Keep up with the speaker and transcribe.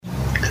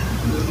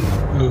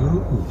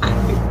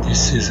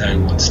This is I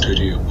Want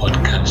Studio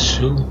Podcast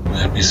Show,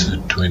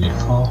 episode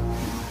 24.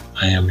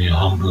 I am your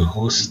humble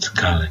host,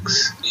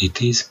 Galax.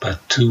 It is part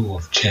 2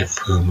 of Jeff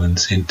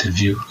Herman's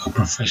interview, a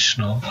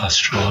professional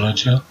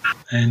astrologer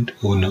and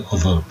owner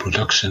of a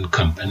production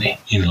company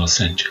in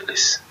Los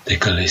Angeles.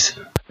 Take a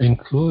listen. In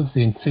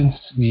closing, since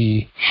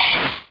we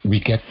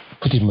get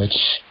pretty much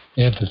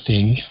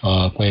everything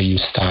where you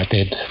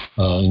started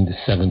in the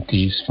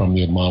 70s from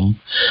your mom,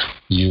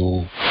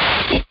 you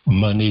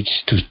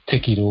managed to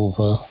take it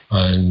over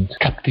and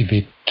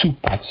captivate two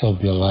parts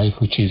of your life,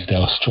 which is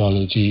the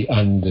astrology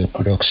and the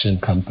production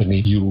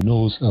company. You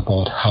knows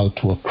about how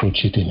to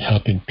approach it in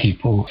helping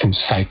people through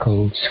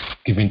cycles,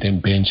 giving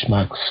them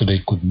benchmarks so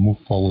they could move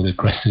forward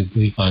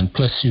aggressively. And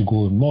plus you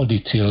go in more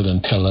detail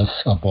and tell us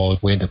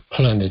about where the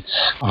planets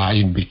are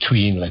in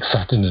between, like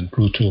Saturn and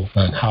Pluto,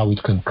 and how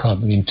it can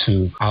come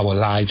into our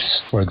lives.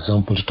 For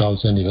example,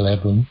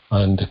 2011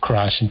 and the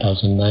crash in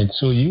 2009.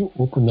 So you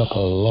open up a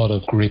lot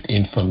of great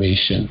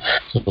information.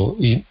 So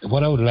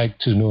what I would like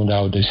to know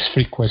now, there's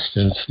 3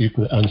 questions. You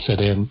could answer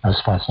them as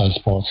fast as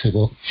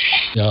possible.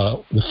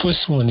 The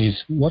first one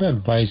is, what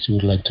advice you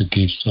would like to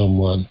give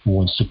someone who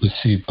wants to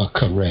pursue a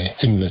career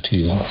similar to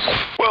yours?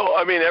 Well,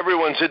 I mean,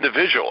 everyone's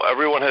individual.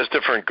 Everyone has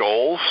different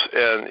goals.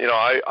 And,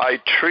 I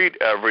treat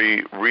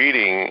every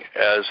reading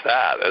as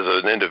that,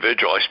 as an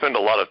individual. I spend a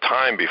lot of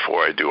time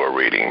before I do a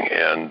reading,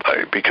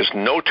 because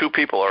no two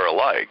people are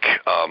alike.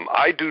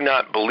 I do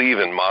not believe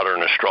in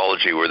modern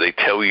astrology where they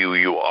tell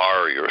you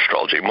are your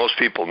astrology. Most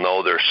people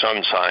know their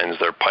sun signs,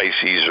 their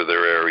Pisces or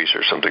their Aries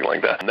or something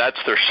like that. And that's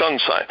their sun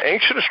sign.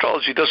 Ancient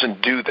astrology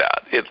doesn't do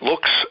that. It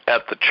looks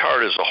at the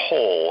chart as a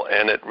whole,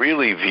 and it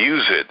really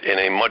views it in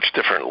a much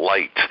different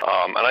light.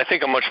 And I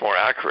think a much more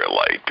accurate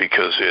light,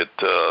 because it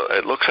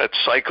looks at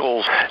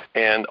cycles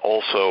and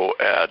also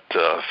at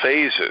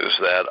phases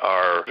that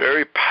are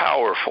very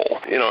powerful.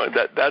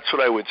 That's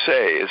what I would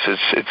say, is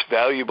it's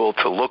valuable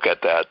to look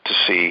at that to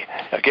see,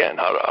 again,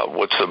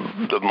 what's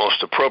the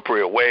most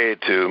appropriate way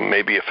to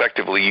maybe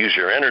effectively use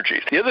your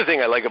energies. The other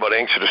thing I like about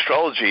ancient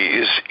astrology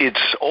is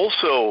it's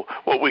also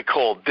what we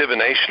call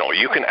divinational.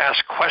 You can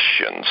ask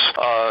questions,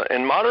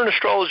 and modern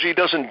astrology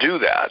doesn't do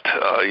that.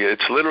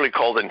 It's literally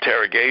called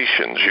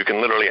interrogations. You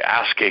can literally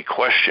ask a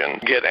question,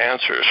 get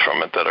answers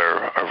from it that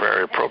are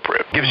very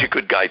appropriate. Gives you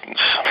good guidance.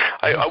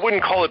 I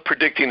wouldn't call it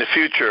predicting the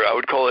future. I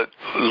would call it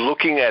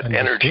looking at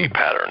energy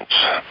patterns.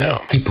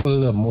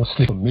 People are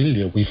mostly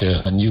familiar with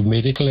it, and you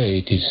made it clear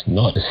it is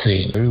not the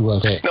same. Very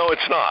well said. No,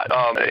 it's not.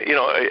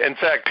 In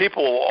fact,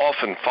 people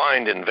often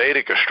find in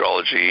Vedic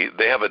astrology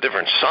they have a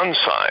different sun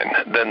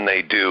sign than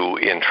they do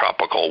in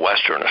tropical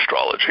Western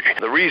astrology.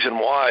 The reason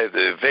why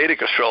the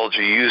Vedic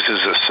astrology uses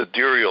a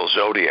sidereal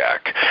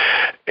zodiac,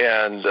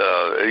 and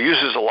it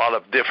uses a lot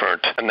of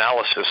different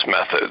analysis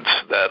methods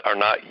that are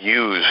not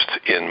used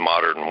in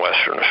modern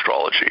Western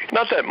astrology.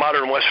 Not that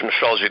modern Western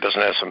astrology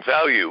doesn't have some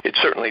value. It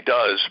certainly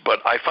does, but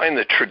I find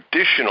the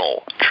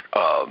traditional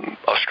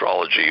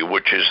astrology,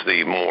 which is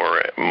the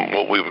more,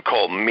 what we would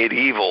call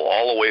medieval,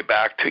 all the way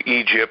back to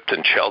Egypt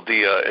and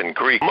Chaldea and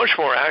Greek, much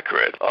more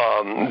accurate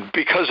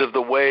because of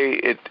the way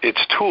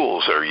its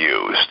tools are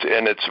used,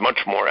 and it's much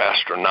more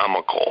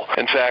astronomical.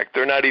 In fact,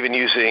 they're not even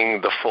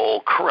using the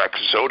full correct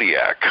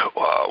zodiac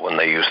when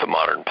they use the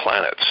modern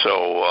planets.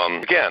 So,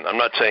 again, I'm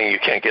not saying you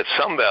can't get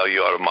some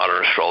value out of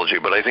modern astrology,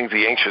 but I think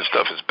the ancient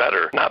stuff is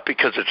better, not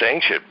because it's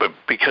ancient, but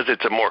because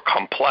it's a more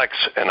complex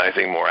and I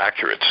think more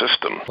accurate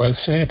system. Well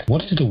said.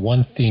 What is the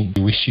one thing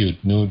you wish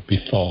you'd known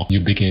before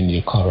you begin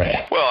your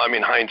career? Well, I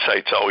mean,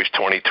 hindsight's always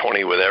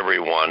 20/20 with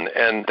everyone,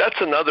 and that's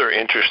another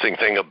interesting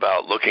thing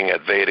about looking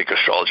at Vedic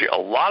astrology. A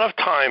lot of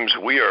times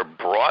we are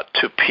brought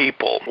to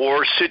people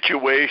or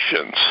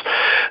situations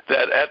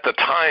that at the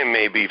time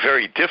may be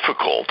very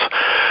difficult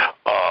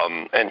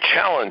and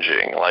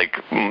challenging. Like,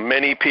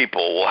 many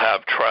people will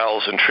have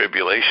trials and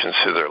tribulations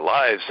through their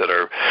lives that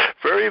are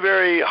very,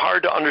 very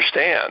hard to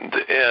understand.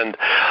 And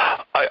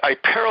I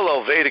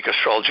parallel Vedic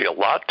astrology a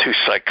lot to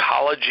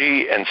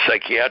psychology and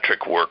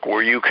psychiatric work,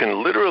 where you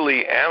can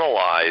literally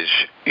analyze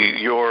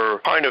your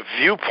kind of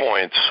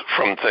viewpoints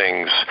from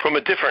things from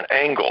a different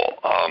angle.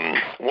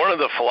 One of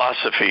the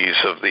philosophies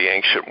of the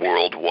ancient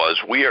world was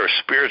we are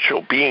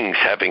spiritual beings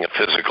having a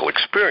physical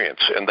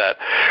experience, and that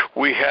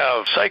we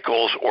have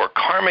cycles or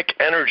karmic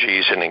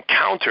energies and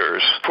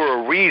encounters for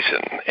a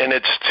reason, and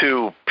it's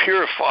to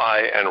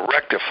purify and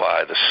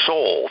rectify the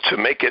soul, to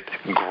make it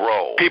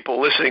grow. People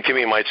listening to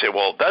me might say,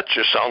 well, that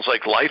just sounds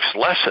like life's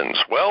lessons.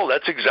 Well,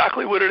 that's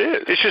exactly what it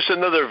is. It's just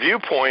another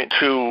viewpoint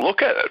to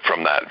look at it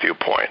from that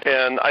viewpoint.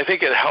 And I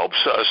think it helps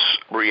us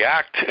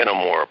react in a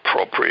more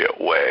appropriate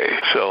way.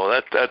 So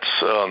that's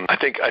I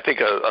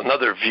think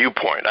another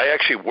viewpoint. I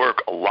actually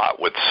work a lot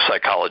with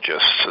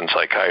psychologists and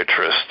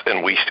psychiatrists,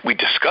 and we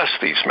discuss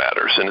these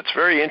matters, and it's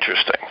very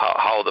interesting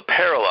how the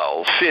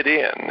parallels fit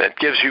in. It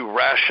gives you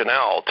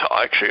rationale to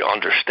actually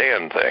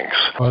understand things.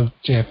 Well,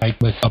 Jeff, I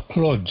must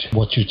applaud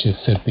what you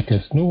just said,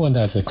 because no one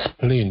has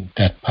explained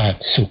that part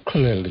so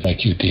clearly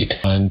like you did.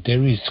 And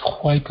there is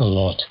quite a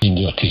lot in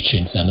your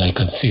teachings, and I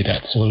can see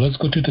that. So let's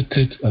go to the third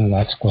third and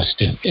last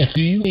question.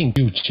 Do you think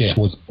you, Jeff,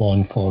 was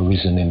born for a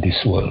reason in this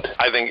world?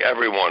 I think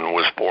everyone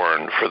was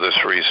born for this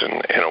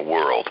reason in a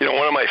world.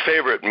 One of my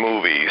favorite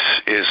movies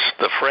is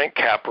the Frank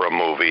Capra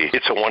movie,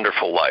 It's a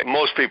Wonderful Life.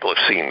 Most people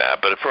have seen that,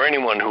 but for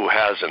anyone who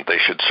hasn't, they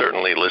should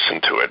certainly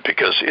listen to it,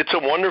 because It's a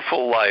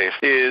Wonderful Life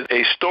is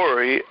a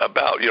story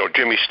about,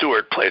 Jimmy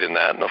Stewart played in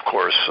that, and of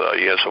course,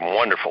 he has some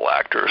wonderful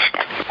actors,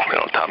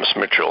 Thomas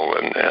Mitchell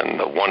and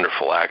the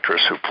wonderful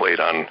actress who played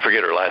on,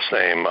 forget her last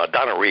name,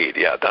 Donna Reed.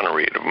 Yeah, Donna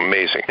Reed,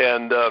 amazing.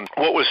 And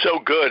what was so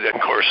good, of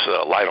course,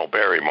 Lionel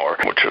Barrymore,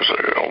 which was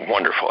a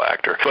wonderful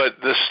actor.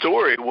 But the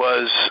story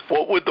was,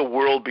 what would the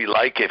world be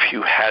like if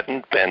you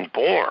hadn't been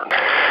born?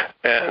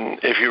 And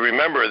if you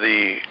remember,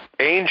 the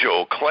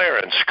angel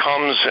Clarence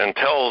comes and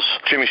tells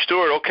Jimmy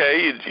Stewart,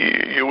 okay,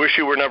 you wish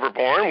you were never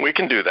born? We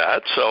can do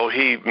that. So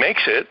he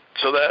makes it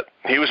so that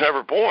he was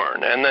never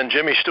born. And then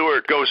Jimmy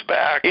Stewart goes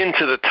back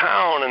into the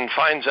town and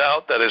finds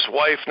out that his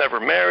wife never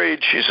married.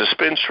 She's a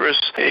spinstress.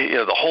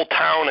 The whole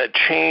town had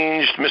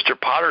changed. Mr.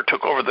 Potter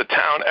took over the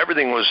town.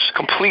 Everything was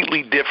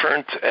completely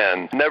different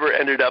and never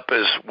ended up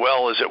as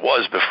well as it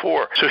was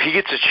before. So he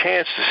gets a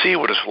chance to see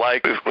what it's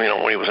like,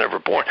 when he was never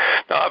born.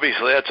 Now,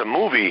 obviously, that's a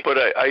movie, but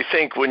I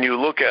think when you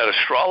look at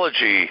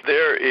astrology,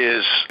 there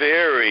is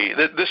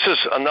this is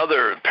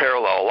another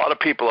parallel. A lot of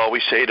people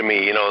always say to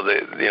me,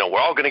 we're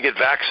all going to get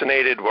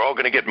vaccinated, we're all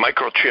going to get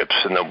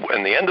microchips,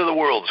 and the end of the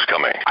world is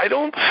coming. I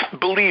don't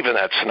believe in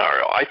that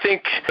scenario. I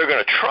think they're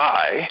going to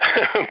try,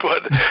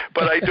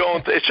 but I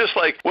don't. It's just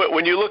like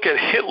when you look at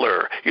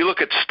Hitler, you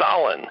look at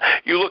Stalin,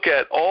 you look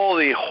at all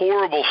the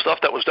horrible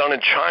stuff that was done in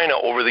China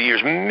over the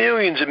years.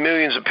 Millions and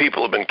millions of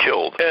people have been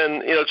killed.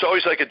 And, it's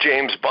always like a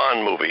James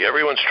Bond movie.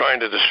 Everyone's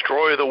trying to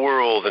destroy the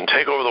world and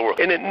take over the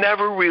world. And it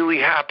never really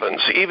happens.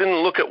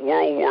 Even look at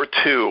World War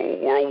II,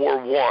 World War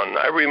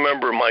I. I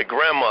remember my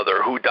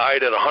grandmother, who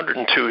died at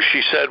 102,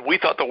 she said, we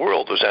thought the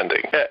world was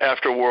ending.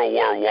 After World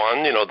War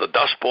I, the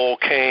Dust Bowl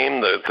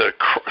came, the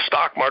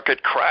stock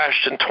market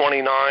crashed in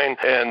 29,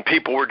 and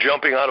people were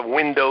jumping out of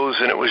windows,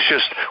 and it was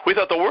just, we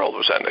thought the world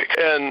was ending.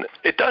 And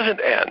it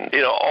doesn't end.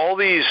 All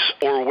these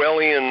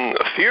Orwellian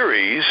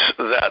theories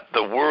that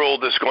the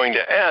world is going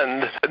to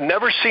end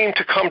never seem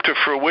to come to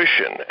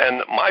fruition.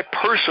 And my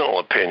personal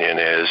opinion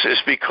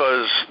is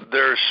because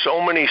there's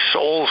so many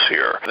souls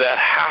here that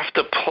have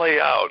to play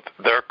out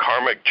their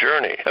karmic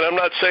journey. And I'm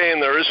not saying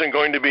there isn't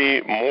going to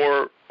be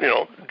more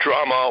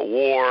drama,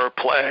 war,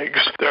 plagues.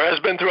 There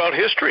has been throughout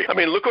history. I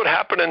mean, look what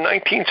happened in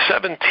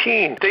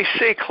 1917. They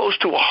say close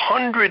to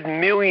 100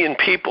 million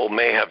people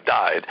may have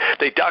died.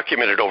 They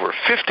documented over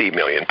 50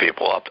 million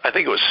people. I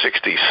think it was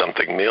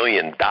 60-something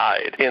million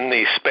died in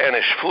the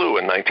Spanish flu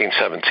in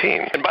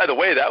 1917. And by the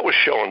way, that was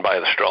shown by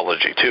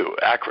astrology, too,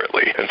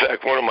 accurately. In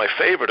fact, one of my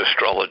favorite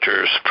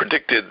astrologers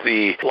predicted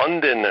the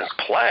London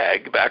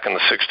plague back in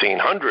the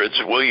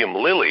 1600s, William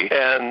Lilly,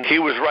 and he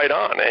was right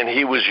on. And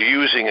he was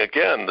using,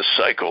 again, the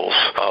cycle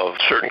of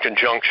certain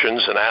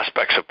conjunctions and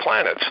aspects of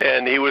planets.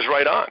 And he was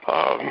right on.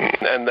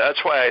 And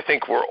that's why I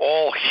think we're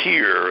all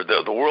here.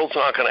 The world's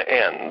not going to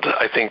end.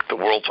 I think the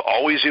world's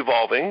always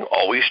evolving,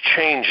 always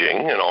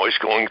changing, and always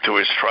going through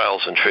its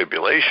trials and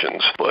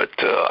tribulations. But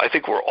I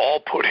think we're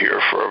all put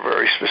here for a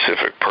very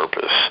specific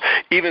purpose,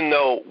 even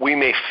though we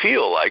may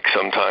feel like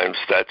sometimes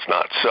that's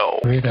not so.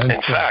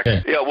 In fact,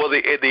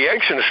 the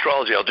ancient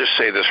astrology, I'll just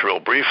say this real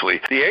briefly,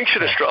 the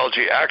ancient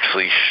astrology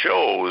actually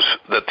shows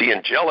that the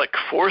angelic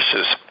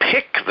forces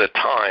pick the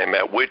time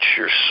at which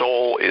your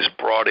soul is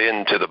brought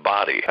into the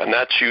body, and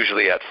that's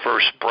usually at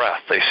first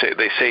breath. They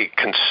say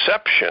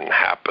conception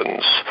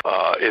happens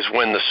is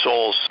when the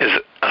soul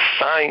is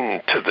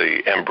assigned to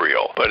the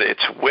embryo, but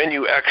it's when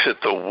you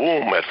exit the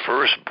womb at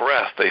first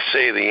breath. They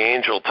say the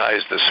angel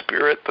ties the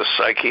spirit, the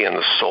psyche, and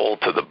the soul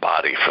to the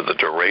body for the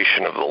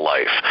duration of the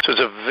life. So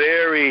it's a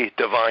very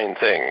divine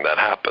thing that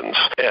happens.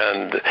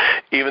 And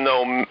even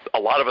though a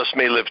lot of us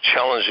may live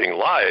challenging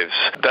lives,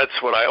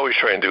 that's what I always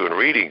try and do in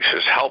readings,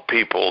 is help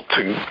people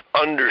to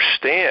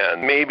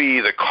understand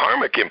maybe the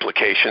karmic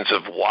implications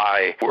of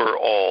why we're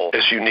all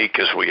as unique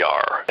as we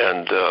are.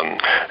 And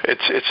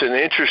it's an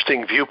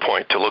interesting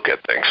viewpoint to look at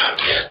things.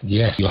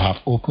 Yes, you have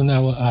opened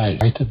our eyes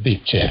quite a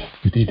bit, Jeff.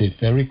 You did a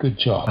very good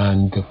job.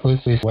 And the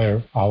first place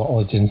where our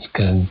audience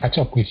can catch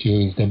up with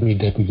you is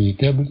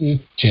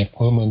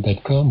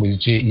www.jeffherman.com with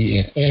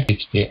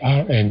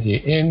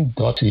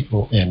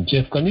JEFFHARMAN.com.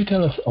 Jeff, can you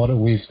tell us other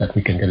ways that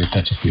we can get in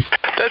touch with you?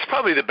 That's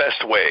probably the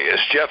best way, is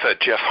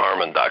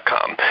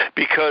Jeff@jeffharman.com,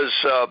 because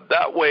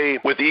that way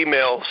with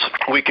emails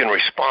we can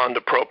respond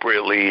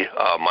appropriately.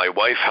 My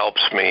wife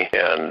helps me,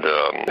 and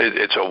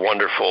it's a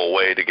wonderful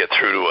way to get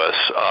through to us.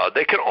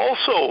 They can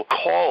also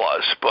call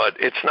us, but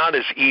it's not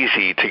as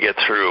easy to get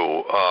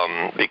through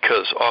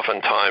because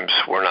oftentimes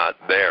we're not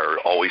there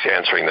always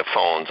answering the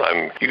phones.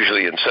 I'm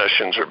usually in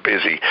sessions or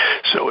busy,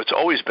 so it's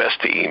always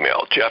best to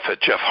email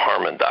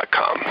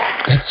Jeff@jeffharman.com.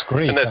 That's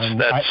great. And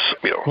that's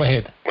go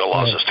ahead.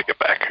 allows us to get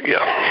back.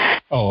 Yeah.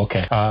 Oh,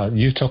 okay.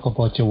 You talk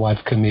about your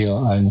wife,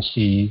 Camille, and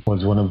she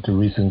was one of the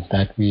reasons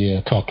that we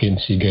are talking.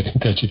 She got in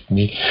touch with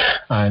me,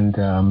 and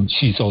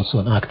she's also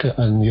an actor.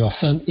 And your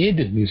son,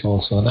 Aiden, is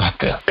also an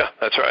actor. Yeah,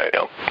 that's right.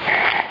 Yeah.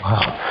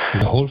 Wow.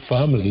 The whole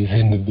family is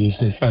in the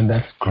business, and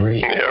that's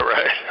great. Yeah,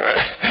 right.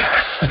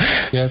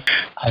 Yes,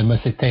 I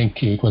must say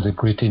thank you. It was a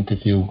great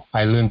interview.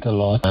 I learned a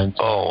lot. And,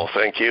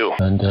 thank you.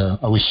 And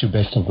I wish you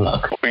best of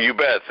luck. You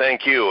bet.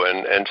 Thank you,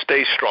 and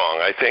stay strong.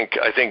 I think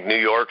New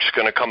York's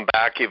going to come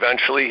back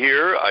eventually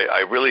here. I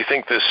really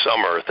think this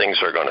summer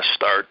things are going to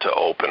start to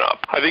open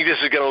up. I think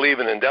this is going to leave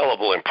an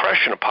indelible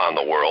impression upon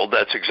the world.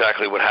 That's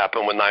exactly what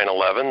happened with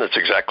 9/11. That's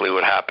exactly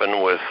what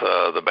happened with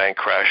the bank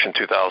crash in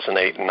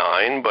 2008 and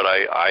 9. But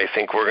I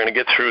think we're going to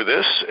get through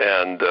this,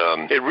 and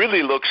it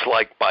really looks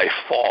like by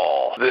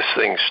fall this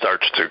thing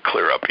starts to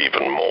clear up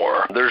even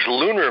more. There's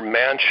lunar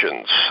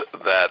mansions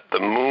that the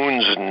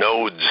moon's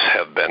nodes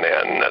have been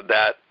in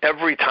that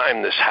every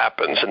time this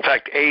happens, in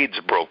fact, AIDS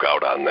broke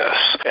out on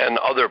this, and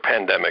other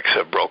pandemics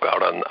have broke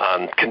out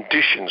on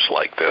conditions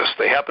like this.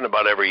 They happen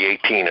about every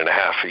 18 and a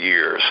half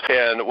years.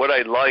 And what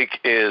I'd like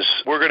is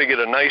we're going to get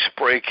a nice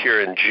break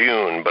here in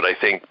June, but I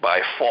think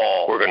by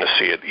fall we're going to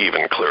see it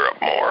even clear up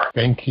more.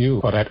 Thank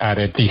you for that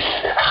added piece.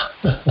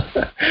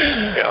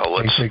 Yeah,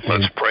 let's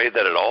pray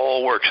that it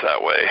all works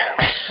that way.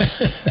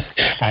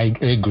 I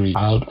agree.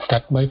 I'll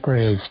start my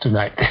prayers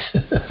tonight.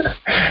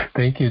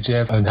 Thank you,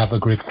 Jeff, and have a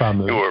great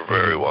family. You are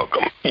very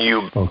welcome.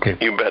 You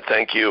bet.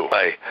 Thank you.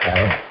 Bye.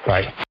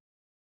 Bye.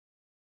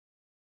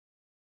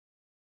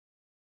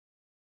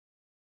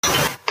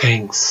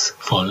 Thanks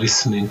for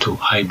listening to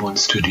iBond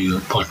Studio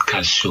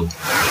podcast show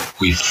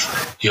with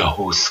your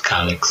host,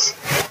 Calix.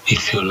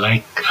 If you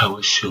like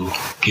our show,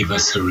 give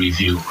us a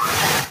review.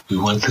 We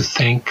want to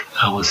thank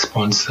our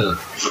sponsor,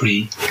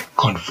 Free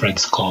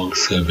Conference Call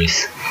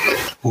Service,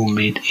 who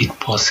made it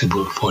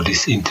possible for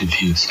these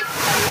interviews.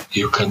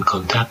 You can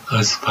contact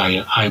us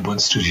via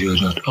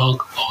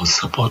ibondstudio.org or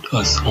support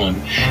us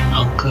on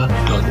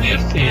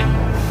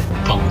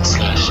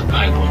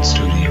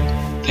anchor.fm/ibondstudio.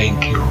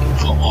 Thank you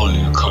for all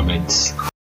your comments.